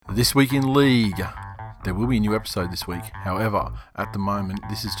This Week in League. There will be a new episode this week. However, at the moment,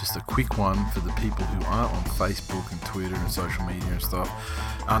 this is just a quick one for the people who aren't on Facebook and Twitter and social media and stuff,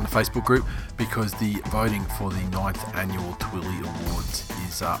 on the Facebook group, because the voting for the 9th annual TWILLY Awards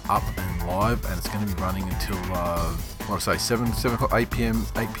is up and live, and it's going to be running until 7 o'clock, 8 p.m.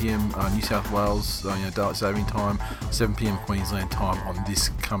 New South Wales, daylight saving time, 7 p.m. Queensland time on this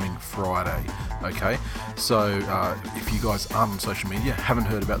coming Friday. Okay, so if you guys aren't on social media, haven't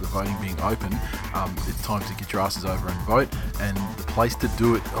heard about the voting being open, it's time to get your asses over and vote. And the place to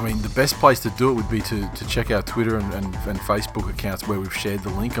do it, the best place to do it would be to check our Twitter and Facebook accounts where we've shared the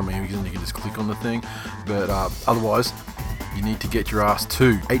link. You can just click on the thing, but otherwise you need to get your ass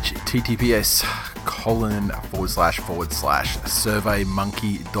to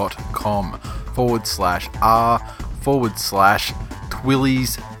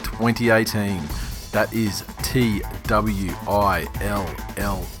That is TWILLYS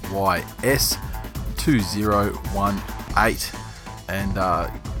 2018, and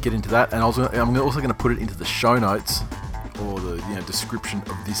get into that. And I'm also going to put it into the show notes, or the description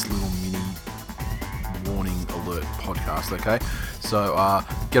of this little mini warning alert podcast. Okay, so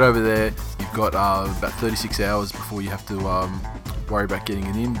get over there. You've got about 36 hours before you have to worry about getting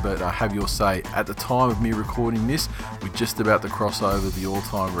it in, but have your say. At the time of me recording this, we're just about to cross over the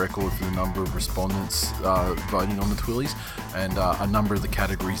all-time record for the number of respondents voting on the Twillies, and a number of the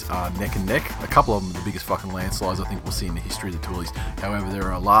categories are neck and neck. A couple of them are the biggest fucking landslides I think we'll see in the history of the Twillies. However, there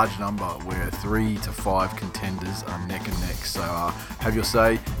are a large number where 3 to 5 contenders are neck and neck. So have your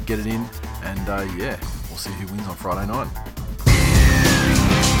say, get it in, and we'll see who wins on Friday night.